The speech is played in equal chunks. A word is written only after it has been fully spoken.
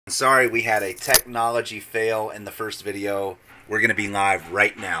Sorry, we had a technology fail in the first video. We're going to be live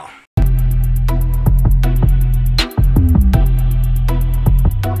right now.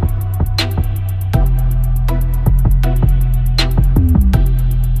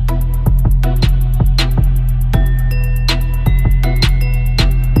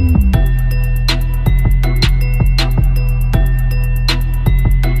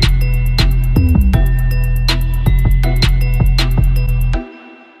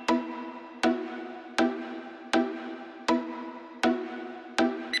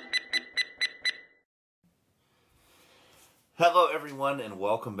 Hello everyone and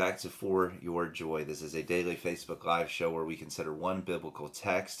welcome back to For Your Joy. This is a daily Facebook Live show where we consider one biblical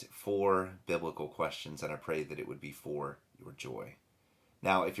text, 4 biblical questions, and I pray that it would be for your joy.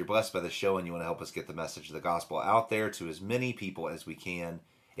 Now, if you're blessed by the show and you want to help us get the message of the gospel out there to as many people as we can,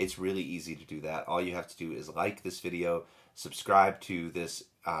 it's really easy to do that. All you have to do is like this video, subscribe to this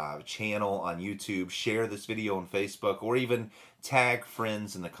channel on YouTube, share this video on Facebook, or even tag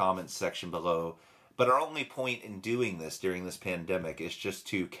friends in the comments section below. But our only point in doing this during this pandemic is just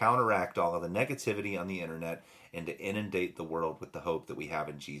to counteract all of the negativity on the internet and to inundate the world with the hope that we have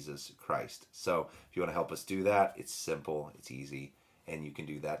in Jesus Christ. So if you want to help us do that, it's simple, it's easy, and you can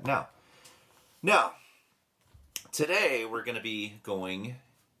do that now. Now, today we're going to be going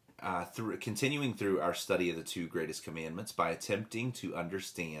continuing through our study of the 2 greatest commandments by attempting to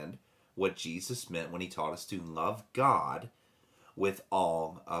understand what Jesus meant when he taught us to love God with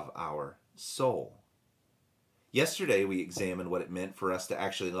all of our soul. Yesterday, we examined what it meant for us to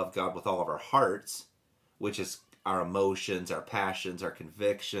actually love God with all of our hearts, which is our emotions, our passions, our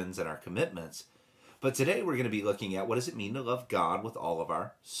convictions, and our commitments. But today, we're going to be looking at what does it mean to love God with all of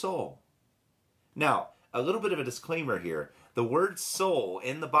our soul. Now, a little bit of a disclaimer here. The word soul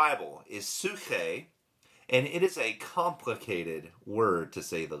in the Bible is psyche, and it is a complicated word, to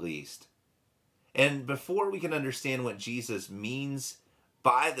say the least. And before we can understand what Jesus means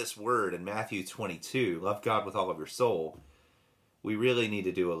by this word in Matthew 22, love God with all of your soul, we really need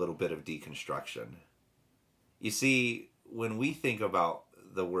to do a little bit of deconstruction. You see, when we think about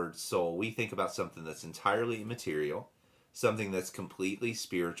the word soul, we think about something that's entirely immaterial, something that's completely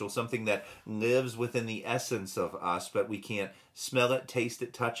spiritual, something that lives within the essence of us, but we can't smell it, taste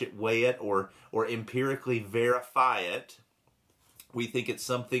it, touch it, weigh it, or empirically verify it. We think it's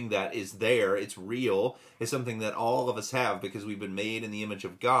something that is there, it's real, it's something that all of us have because we've been made in the image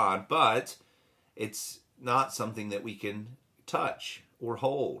of God, but it's not something that we can touch or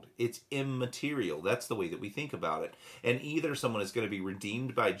hold. It's immaterial. That's the way that we think about it. And either someone is going to be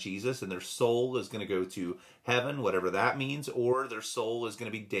redeemed by Jesus and their soul is going to go to heaven, whatever that means, or their soul is going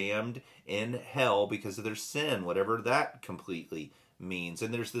to be damned in hell because of their sin, whatever that completely means.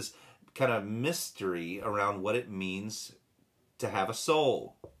 And there's this kind of mystery around what it means to have a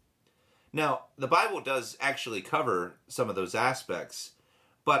soul. Now, the Bible does actually cover some of those aspects,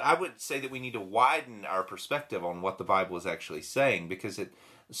 but I would say that we need to widen our perspective on what the Bible is actually saying, because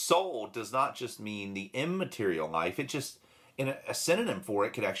soul does not just mean the immaterial life. It just, in a synonym for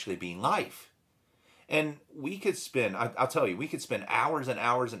it could actually be life. And we could spend, I'll tell you, we could spend hours and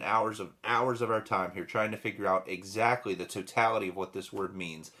hours and hours of our time here trying to figure out exactly the totality of what this word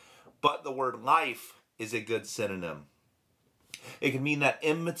means. But the word life is a good synonym. It can mean that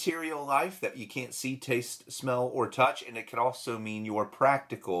immaterial life that you can't see, taste, smell, or touch, and it can also mean your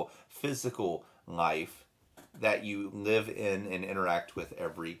practical, physical life that you live in and interact with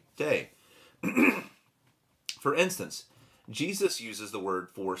every day. For instance, Jesus uses the word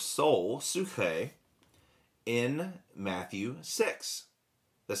for soul, psyche, in Matthew 6.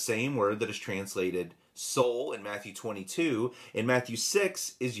 The same word that is translated soul in Matthew 22, in Matthew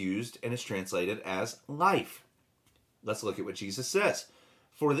 6 is used and is translated as life. Let's look at what Jesus says.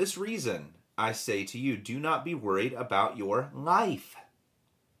 For this reason, I say to you, do not be worried about your life.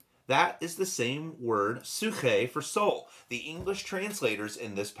 That is the same word, psyche, for soul. The English translators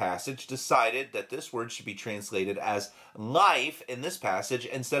in this passage decided that this word should be translated as life in this passage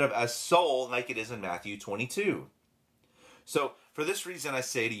instead of as soul like it is in Matthew 22. So, for this reason, I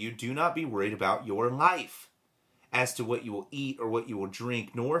say to you, do not be worried about your life as to what you will eat or what you will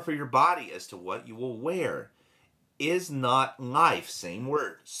drink, nor for your body as to what you will wear. Is not life, same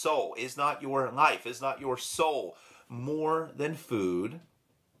word, soul, is not your life, is not your soul more than food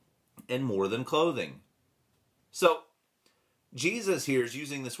and more than clothing? So Jesus here is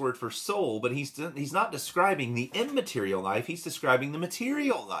using this word for soul, but he's not describing the immaterial life, he's describing the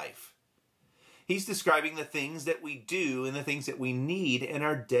material life. He's describing the things that we do and the things that we need in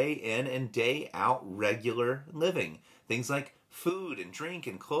our day in and day out regular living. Things like food and drink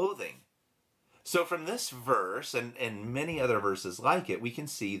and clothing. So from this verse and many other verses like it, we can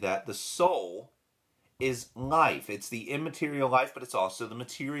see that the soul is life. It's the immaterial life, but it's also the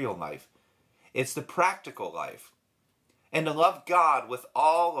material life. It's the practical life. And to love God with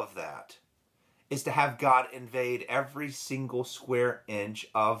all of that is to have God invade every single square inch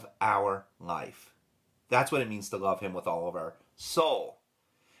of our life. That's what it means to love him with all of our soul.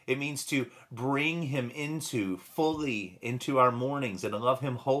 It means to bring him fully into our mornings and to love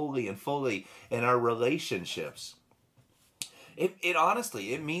him wholly and fully in our relationships. It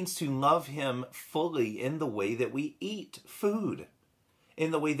honestly, it means to love him fully in the way that we eat food,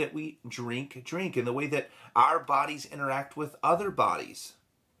 in the way that we drink, in the way that our bodies interact with other bodies,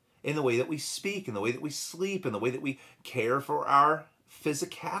 in the way that we speak, in the way that we sleep, in the way that we care for our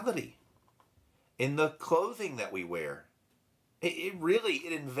physicality, in the clothing that we wear.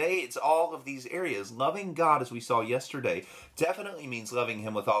 It invades all of these areas. Loving God, as we saw yesterday, definitely means loving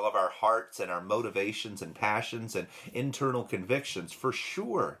him with all of our hearts and our motivations and passions and internal convictions, for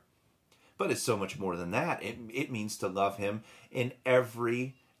sure. But it's so much more than that. It means to love him in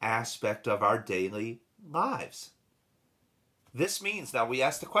every aspect of our daily lives. This means, now we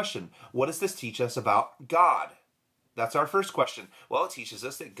ask the question, what does this teach us about God? That's our first question. Well, it teaches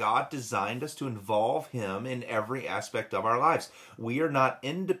us that God designed us to involve him in every aspect of our lives. We are not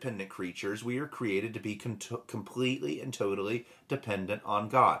independent creatures. We are created to be completely and totally dependent on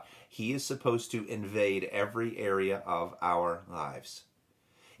God. He is supposed to invade every area of our lives.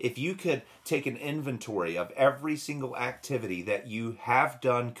 If you could take an inventory of every single activity that you have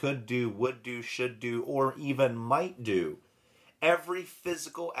done, could do, would do, should do, or even might do, every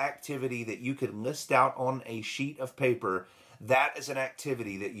physical activity that you could list out on a sheet of paper, that is an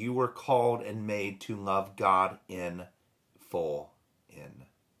activity that you were called and made to love God in full in.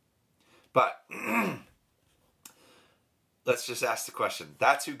 But let's just ask the question.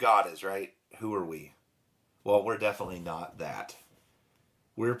 That's who God is, right? Who are we? Well, we're definitely not that.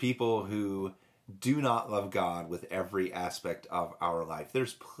 We're people who do not love God with every aspect of our life.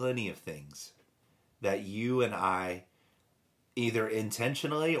 There's plenty of things that you and I either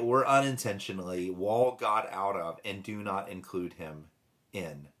intentionally or unintentionally wall God out of and do not include him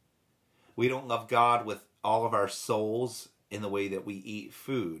in. We don't love God with all of our souls in the way that we eat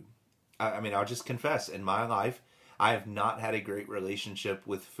food. I mean, I'll just confess, in my life, I have not had a great relationship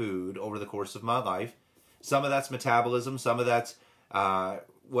with food over the course of my life. Some of that's metabolism, some of that's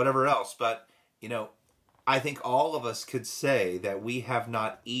whatever else. But, I think all of us could say that we have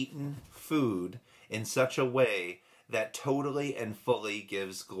not eaten food in such a way that totally and fully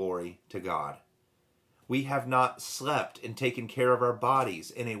gives glory to God. We have not slept and taken care of our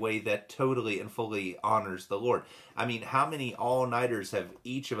bodies in a way that totally and fully honors the Lord. I mean, how many all-nighters have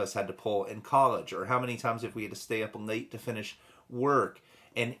each of us had to pull in college? Or how many times have we had to stay up late to finish work?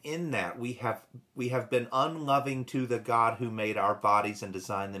 And in that, we have been unloving to the God who made our bodies and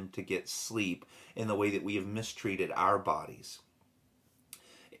designed them to get sleep in the way that we have mistreated our bodies.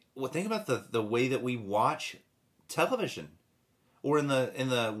 Well, think about the way that we watch television, or in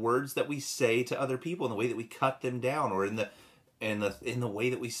the words that we say to other people, in the way that we cut them down, or in the way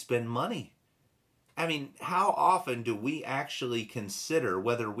that we spend money. I mean, how often do we actually consider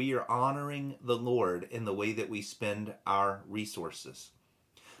whether we are honoring the Lord in the way that we spend our resources?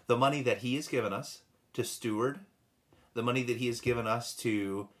 The money that he has given us to steward, the money that he has given us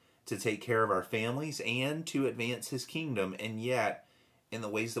to take care of our families and to advance his kingdom, and yet in the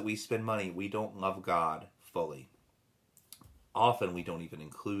ways that we spend money, we don't love God fully. Often we don't even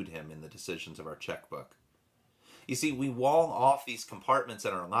include him in the decisions of our checkbook. You see, we wall off these compartments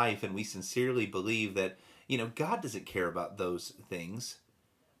in our life, and we sincerely believe that, God doesn't care about those things.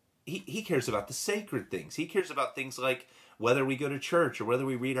 He cares about the sacred things. He cares about things like whether we go to church, or whether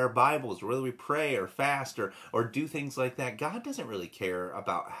we read our Bibles, or whether we pray or fast or do things like that. God doesn't really care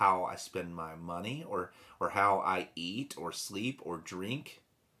about how I spend my money or how I eat or sleep or drink.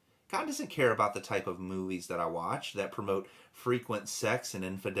 God doesn't care about the type of movies that I watch that promote frequent sex and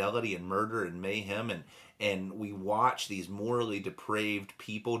infidelity and murder and mayhem, and we watch these morally depraved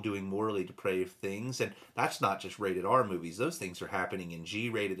people doing morally depraved things. And that's not just rated R movies. Those things are happening in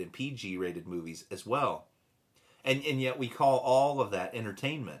G-rated and PG-rated movies as well. And yet we call all of that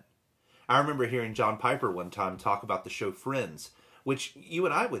entertainment. I remember hearing John Piper one time talk about the show Friends, which you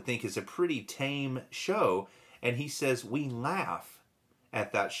and I would think is a pretty tame show. And he says, we laugh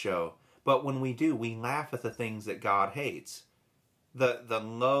at that show, but when we do, we laugh at the things that God hates. The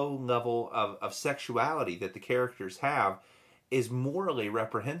low level of sexuality that the characters have is morally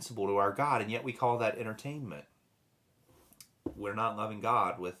reprehensible to our God, and yet we call that entertainment. We're not loving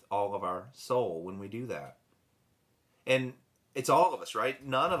God with all of our soul when we do that. And It's all of us, right?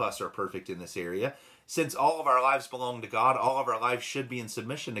 None of us are perfect in this area. Since all of our lives belong to God, all of our lives should be in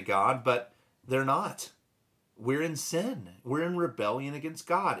submission to God, but they're not. We're in sin. We're in rebellion against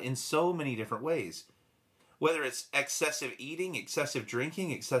God in so many different ways. Whether it's excessive eating, excessive drinking,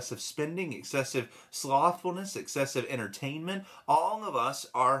 excessive spending, excessive slothfulness, excessive entertainment, all of us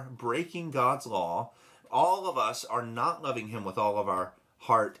are breaking God's law. All of us are not loving Him with all of our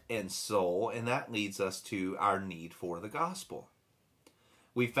heart and soul, and that leads us to our need for the gospel.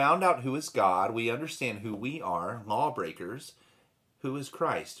 We found out who is God. We understand who we are, lawbreakers. Who is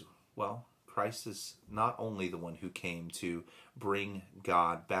Christ? Well, Christ is not only the one who came to bring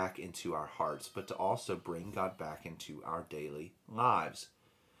God back into our hearts, but to also bring God back into our daily lives,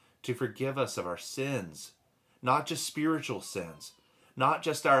 to forgive us of our sins, not just spiritual sins, not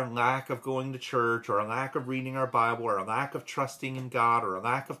just our lack of going to church or a lack of reading our Bible or a lack of trusting in God or a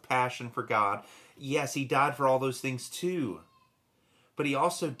lack of passion for God. Yes, He died for all those things too, but He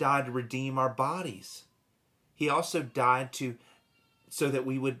also died to redeem our bodies. He also died so that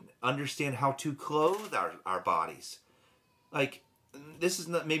we would understand how to clothe our bodies. Like, this is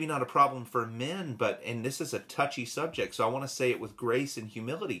maybe not a problem for men, and this is a touchy subject, so I want to say it with grace and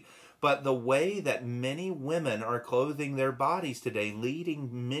humility. But the way that many women are clothing their bodies today,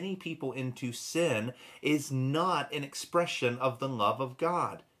 leading many people into sin, is not an expression of the love of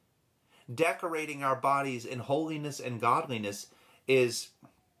God. Decorating our bodies in holiness and godliness is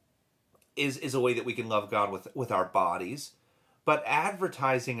a way that we can love God with our bodies. But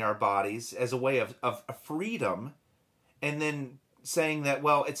advertising our bodies as a way of freedom and then saying that,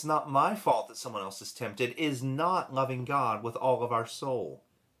 well, it's not my fault that someone else is tempted, is not loving God with all of our soul.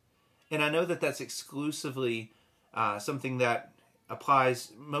 And I know that that's exclusively something that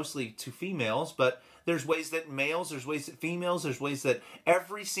applies mostly to females, but there's ways that males, there's ways that females, there's ways that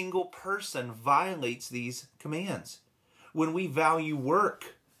every single person violates these commands. When we value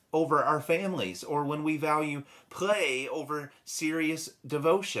work over our families, or when we value play over serious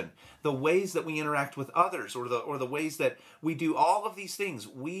devotion, the ways that we interact with others, or the ways that we do all of these things,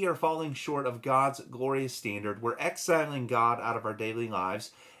 we are falling short of God's glorious standard. We're exiling God out of our daily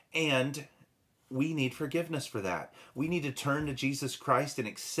lives, and we need forgiveness for that. We need to turn to Jesus Christ and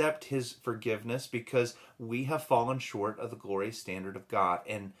accept His forgiveness because we have fallen short of the glorious standard of God,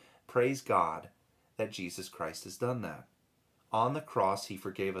 and praise God that Jesus Christ has done that. On the cross, He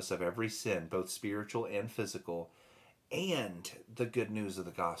forgave us of every sin, both spiritual and physical. And the good news of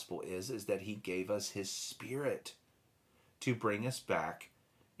the gospel is that He gave us His Spirit to bring us back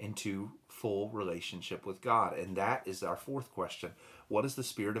into full relationship with God. And that is our fourth question. What does the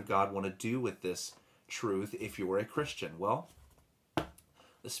Spirit of God want to do with this truth if you're a Christian? Well,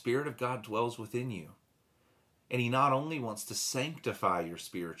 the Spirit of God dwells within you. And He not only wants to sanctify your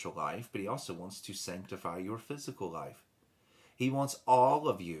spiritual life, but He also wants to sanctify your physical life. He wants all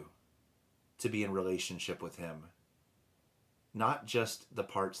of you to be in relationship with Him. Not just the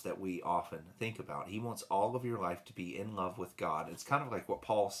parts that we often think about. He wants all of your life to be in love with God. It's kind of like what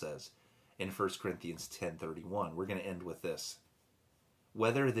Paul says in 1 Corinthians 10:31. We're going to end with this.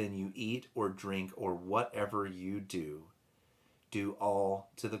 Whether then you eat or drink or whatever you do, do all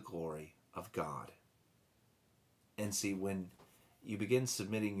to the glory of God. And see, when you begin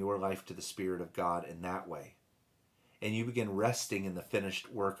submitting your life to the Spirit of God in that way, and you begin resting in the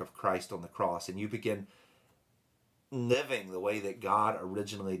finished work of Christ on the cross, and you begin living the way that God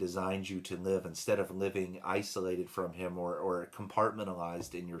originally designed you to live instead of living isolated from Him or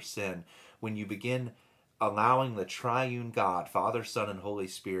compartmentalized in your sin, when you begin allowing the triune God, Father, Son, and Holy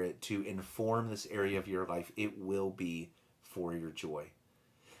Spirit to inform this area of your life, it will be for your joy.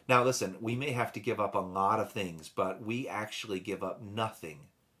 Now listen, we may have to give up a lot of things, but we actually give up nothing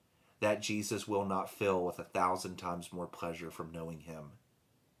that Jesus will not fill with 1,000 times more pleasure from knowing Him.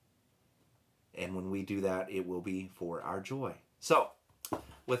 And when we do that, it will be for our joy. So,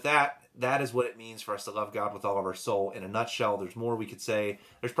 with that, that is what it means for us to love God with all of our soul. In a nutshell, there's more we could say.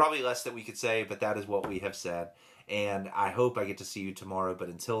 There's probably less that we could say, but that is what we have said. And I hope I get to see you tomorrow. But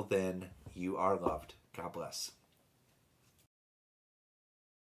until then, you are loved. God bless.